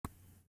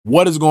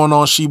What is going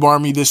on, Shib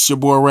Army? This is your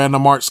boy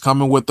Random Arts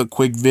coming with a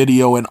quick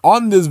video. And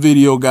on this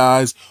video,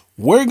 guys,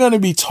 we're going to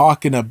be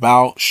talking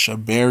about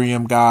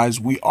Shibarium, guys.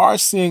 We are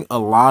seeing a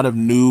lot of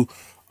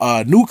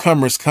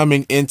newcomers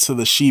coming into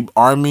the Shib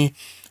Army,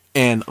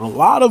 and a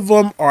lot of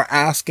them are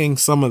asking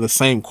some of the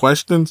same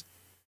questions.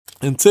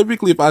 And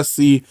typically, if I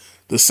see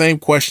the same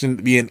question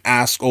being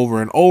asked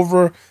over and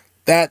over,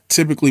 that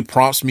typically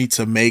prompts me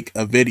to make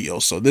a video.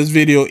 So this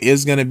video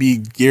is going to be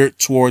geared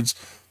towards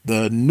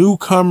the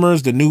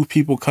newcomers, the new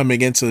people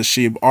coming into the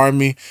Shib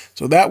Army,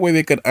 so that way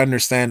they could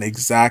understand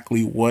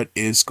exactly what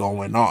is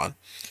going on.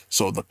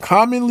 So the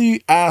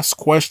commonly asked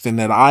question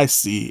that I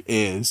see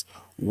is,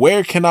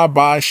 where can I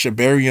buy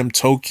Shibarium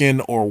token,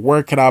 or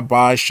where can I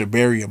buy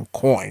Shibarium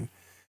coin?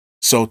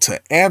 So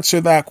to answer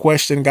that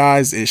question,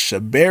 guys, is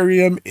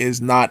Shibarium is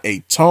not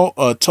a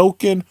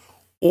token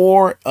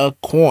or a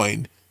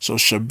coin. So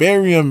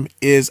Shibarium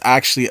is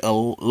actually a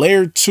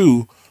layer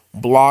 2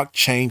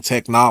 blockchain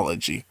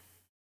technology.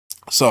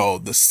 So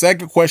the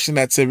second question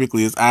that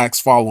typically is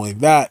asked following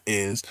that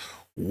is,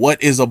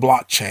 what is a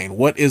blockchain?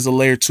 What is a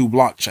layer 2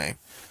 blockchain?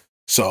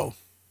 So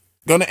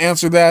going to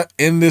answer that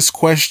in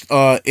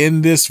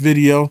this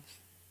video.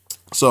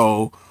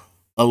 So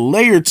a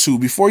layer 2,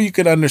 before you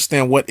could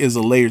understand what is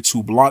a layer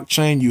 2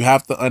 blockchain, you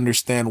have to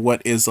understand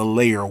what is a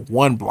layer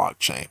 1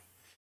 blockchain.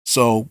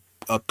 So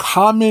a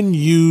common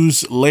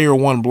used layer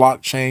 1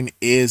 blockchain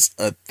is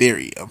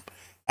Ethereum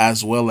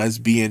as well as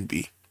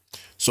BNB.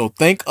 So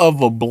think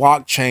of a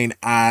blockchain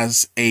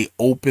as a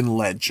open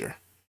ledger.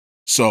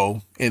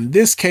 So in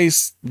this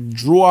case,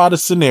 drew out a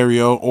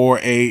scenario or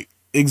a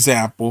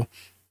example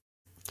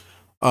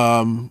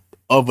of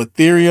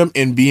Ethereum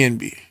and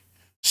BNB.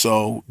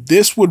 So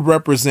this would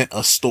represent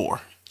a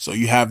store. So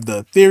you have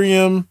the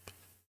Ethereum,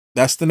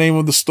 that's the name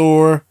of the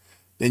store.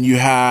 Then you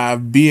have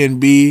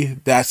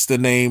BNB, that's the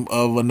name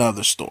of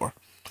another store.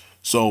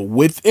 So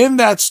within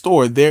that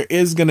store, there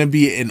is going to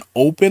be an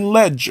open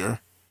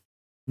ledger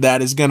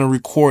that is going to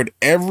record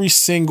every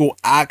single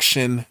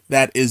action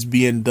that is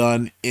being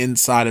done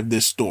inside of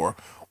this store.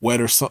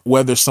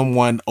 Whether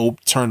someone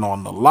turned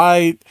on the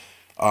light,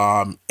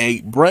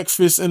 ate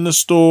breakfast in the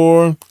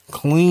store,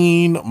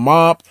 clean,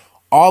 mop,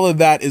 all of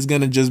that is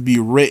going to just be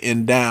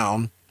written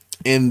down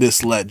in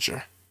this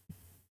ledger.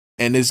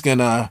 And it's going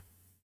to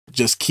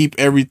just keep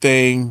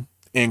everything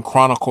in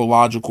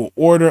chronological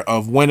order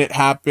of when it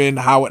happened,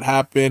 how it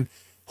happened,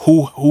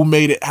 who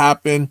made it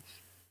happen.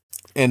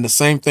 And the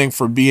same thing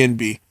for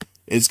BNB.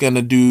 It's going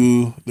to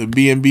do the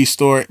BNB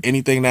store.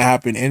 Anything that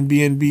happened in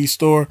BNB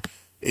store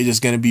is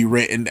just going to be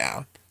written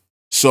down.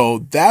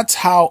 So that's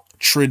how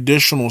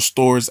traditional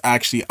stores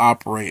actually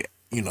operate.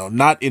 You know,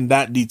 not in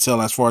that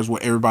detail as far as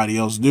what everybody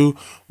else do,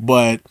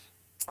 but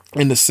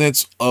in the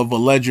sense of a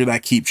ledger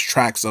that keeps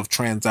tracks of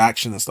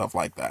transactions and stuff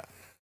like that.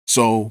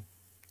 So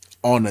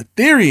on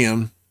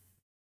Ethereum,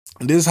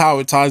 this is how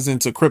it ties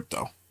into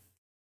crypto.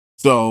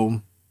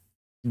 So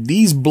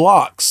these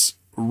blocks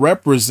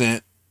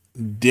represent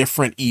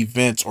different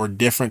events or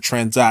different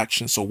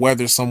transactions. So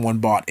whether someone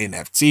bought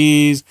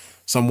NFTs,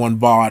 someone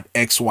bought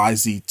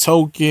XYZ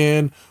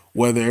token,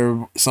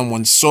 whether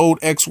someone sold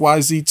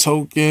XYZ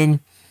token,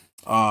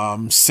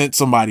 sent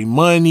somebody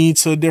money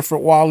to a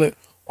different wallet,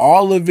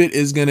 all of it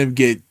is going to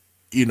get,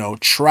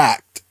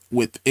 tracked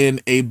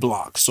within a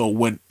block. So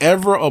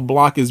whenever a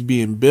block is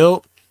being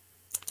built,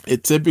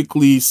 it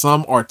typically,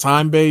 some are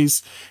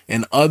time-based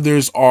and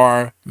others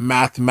are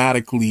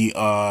mathematically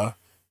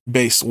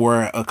based,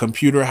 where a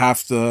computer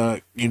have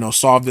to,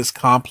 solve this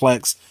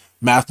complex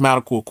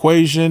mathematical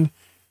equation.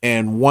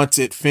 And once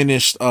it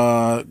finished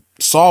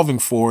solving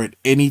for it,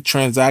 any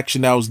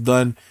transaction that was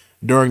done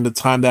during the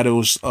time that it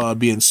was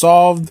being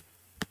solved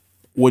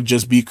would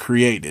just be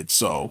created.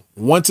 So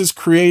once it's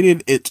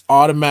created, it's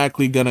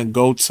automatically going to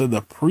go to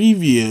the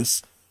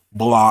previous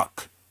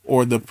block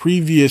or the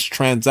previous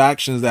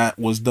transactions that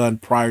was done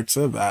prior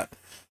to that.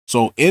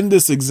 So in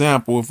this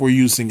example, if we're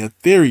using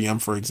Ethereum,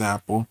 for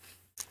example,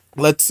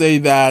 let's say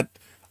that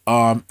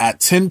at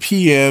 10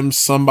 p.m.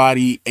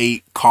 somebody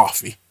ate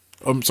coffee.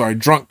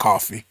 Drunk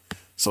coffee.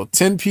 So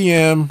 10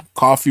 p.m.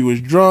 coffee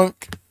was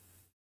drunk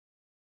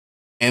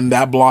and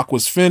that block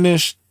was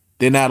finished.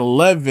 Then at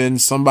 11,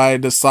 somebody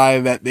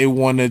decided that they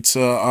wanted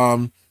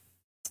to,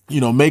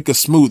 make a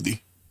smoothie.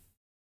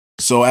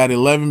 So at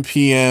 11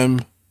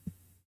 p.m.,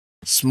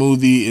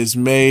 smoothie is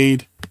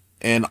made,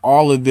 and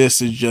all of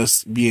this is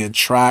just being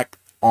tracked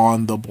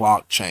on the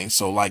blockchain.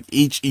 So like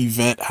each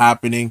event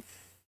happening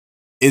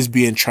is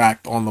being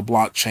tracked on the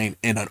blockchain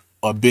in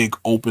a big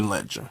open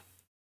ledger.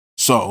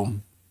 So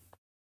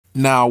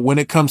now when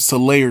it comes to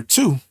layer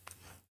 2,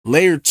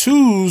 layer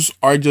 2s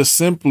are just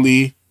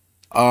simply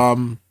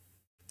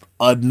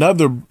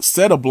another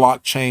set of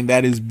blockchain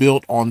that is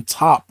built on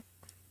top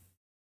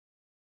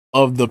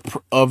of the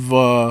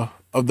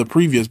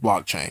previous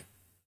blockchain.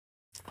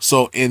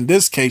 So in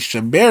this case,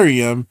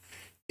 Shibarium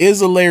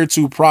is a layer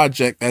 2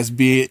 project that's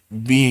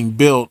being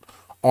built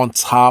on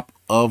top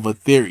of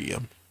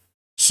Ethereum.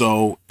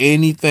 So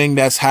anything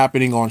that's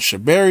happening on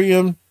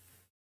Shibarium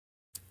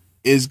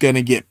is going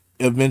to get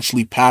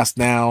eventually passed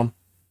down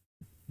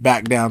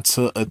back down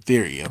to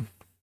Ethereum.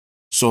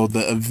 So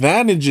the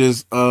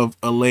advantages of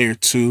a layer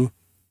 2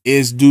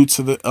 is due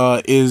to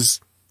the is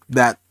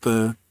that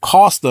the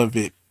cost of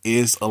it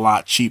is a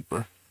lot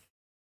cheaper.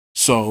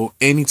 So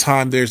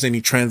anytime there's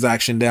any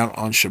transaction down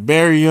on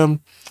Shibarium,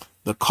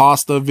 the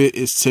cost of it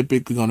is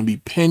typically going to be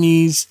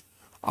pennies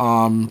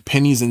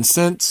and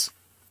cents,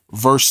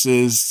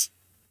 versus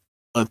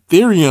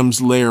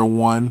Ethereum's layer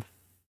 1,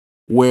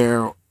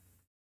 where,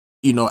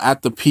 you know,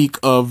 at the peak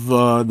of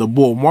the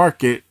bull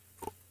market,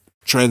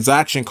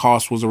 transaction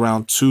cost was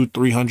around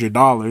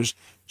 $200-300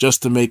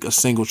 just to make a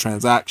single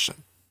transaction.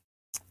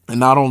 And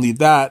not only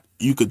that,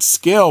 you could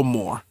scale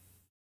more,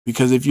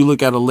 because if you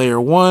look at a layer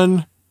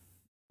 1,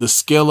 the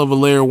scale of a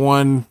layer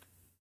 1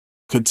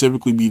 could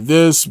typically be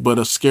this, but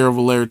a scale of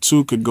a layer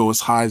 2 could go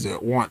as high as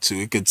it want to.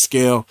 It could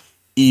scale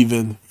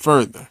even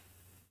further.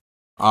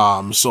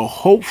 So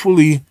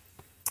hopefully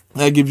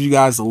that gives you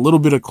guys a little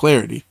bit of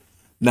clarity.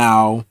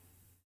 Now,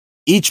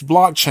 each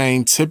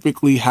blockchain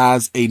typically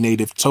has a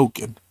native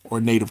token or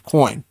native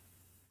coin.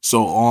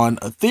 So on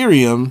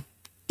Ethereum,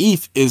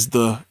 ETH is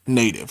the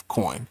native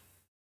coin.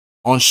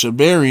 On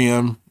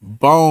Shibarium,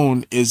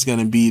 Bone is going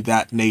to be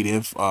that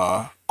native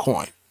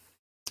coin.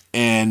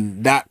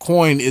 And that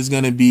coin is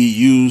going to be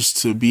used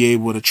to be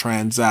able to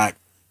transact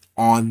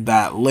on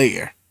that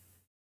layer.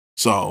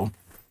 So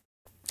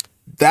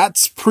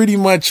that's pretty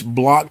much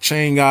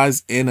blockchain,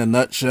 guys, in a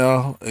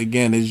nutshell.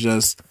 Again, it's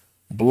just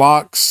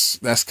blocks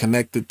that's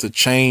connected to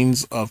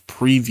chains of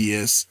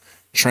previous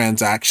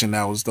transaction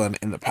that was done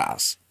in the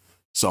past.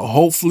 So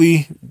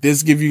hopefully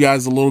this gives you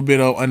guys a little bit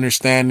of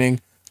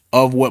understanding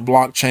of what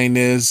blockchain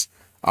is.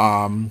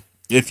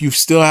 If you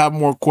still have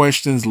more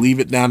questions, leave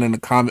it down in the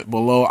comment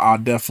below. I'll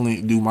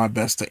definitely do my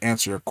best to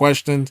answer your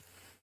questions.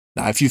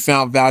 Now, if you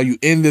found value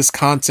in this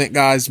content,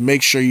 guys,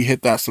 make sure you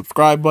hit that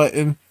subscribe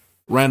button.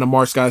 Random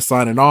Marks guys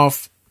signing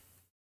off.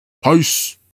 Peace.